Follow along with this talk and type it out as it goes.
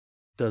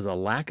Does a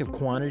lack of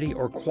quantity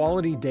or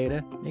quality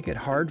data make it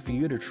hard for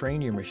you to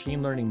train your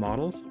machine learning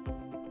models?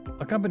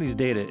 A company's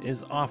data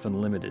is often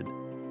limited,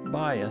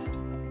 biased,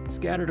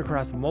 scattered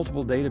across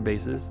multiple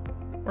databases,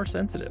 or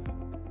sensitive.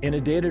 In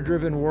a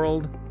data-driven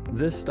world,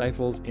 this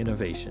stifles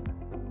innovation.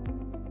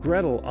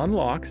 Gretel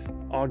unlocks,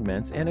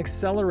 augments, and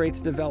accelerates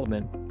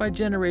development by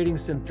generating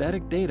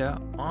synthetic data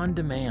on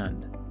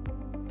demand.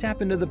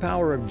 Tap into the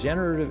power of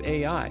generative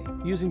AI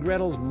using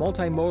Gretel's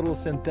multimodal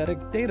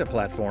synthetic data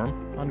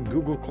platform on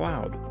Google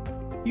Cloud.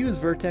 Use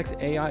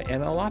VertexAI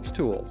MLOps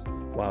tools,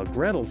 while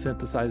Gretel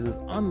synthesizes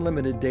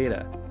unlimited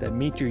data that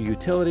meet your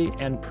utility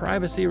and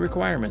privacy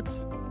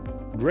requirements.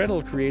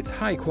 Gretel creates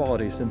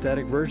high-quality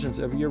synthetic versions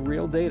of your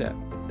real data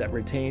that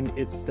retain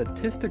its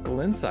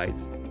statistical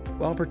insights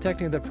while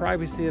protecting the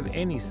privacy of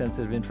any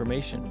sensitive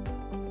information.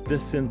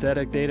 This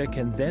synthetic data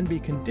can then be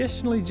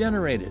conditionally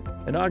generated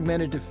and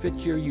augmented to fit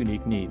your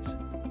unique needs.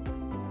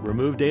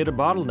 Remove data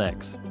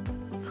bottlenecks,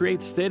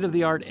 create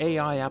state-of-the-art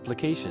AI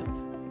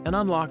applications, and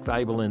unlock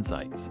valuable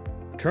insights.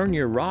 Turn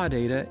your raw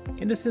data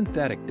into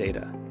synthetic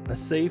data, a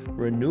safe,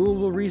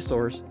 renewable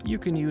resource you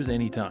can use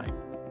anytime.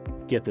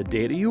 Get the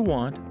data you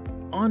want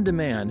on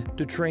demand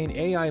to train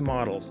AI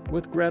models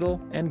with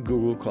Gretel and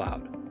Google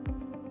Cloud.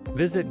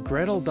 Visit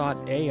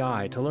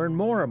Gretel.ai to learn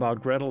more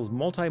about Gretel's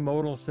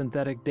multimodal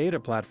synthetic data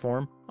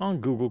platform on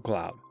Google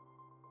Cloud.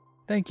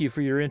 Thank you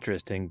for your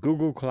interest in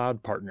Google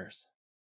Cloud Partners.